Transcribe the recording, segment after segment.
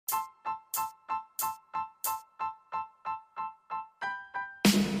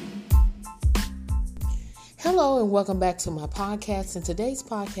Hello and welcome back to my podcast. In today's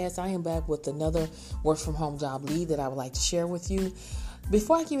podcast, I am back with another work from home job lead that I would like to share with you.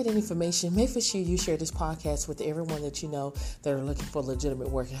 Before I give you that information, make sure you share this podcast with everyone that you know that are looking for legitimate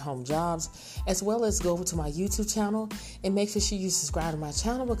work at home jobs, as well as go over to my YouTube channel and make sure you subscribe to my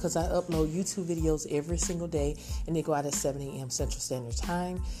channel because I upload YouTube videos every single day and they go out at 7 a.m. Central Standard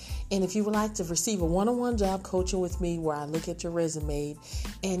Time. And if you would like to receive a one-on-one job coaching with me where I look at your resume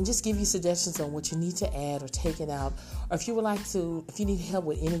and just give you suggestions on what you need to add or take it out, or if you need help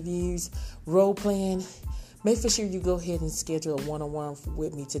with interviews, role playing, make sure you go ahead and schedule a one-on-one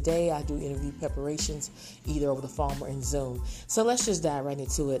with me today. I do interview preparations either over the phone or in Zoom. So let's just dive right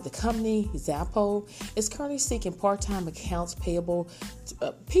into it. The company, Zappo, is currently seeking part-time accounts payable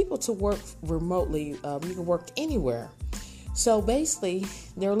people to work remotely. You can work anywhere. So basically,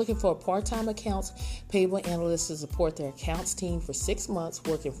 they're looking for a part-time accounts payable analyst to support their accounts team for 6 months,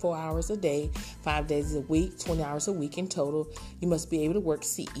 working 4 hours a day, 5 days a week, 20 hours a week in total. You must be able to work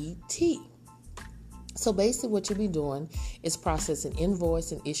CET. So basically what you'll be doing is processing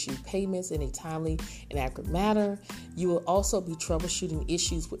invoice and issue payments in a timely and accurate manner. You will also be troubleshooting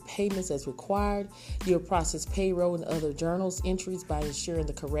issues with payments as required. You'll process payroll and other journals entries by ensuring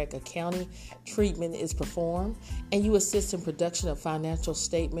the correct accounting treatment is performed. And you assist in production of financial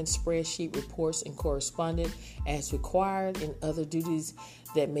statements, spreadsheet reports, and correspondence as required and other duties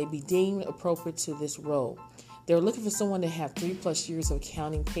that may be deemed appropriate to this role. They're looking for someone to have 3+ years of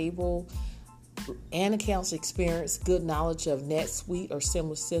accounting payable and accounts experience, good knowledge of NetSuite or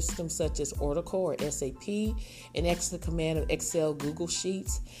similar systems such as Oracle or SAP, and excellent command of Excel, Google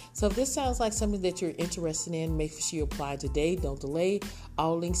Sheets. So if this sounds like something that you're interested in, make sure you apply today. Don't delay.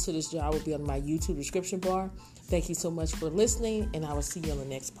 All links to this job will be on my YouTube description bar. Thank you so much for listening, and I will see you on the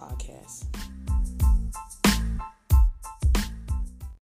next podcast.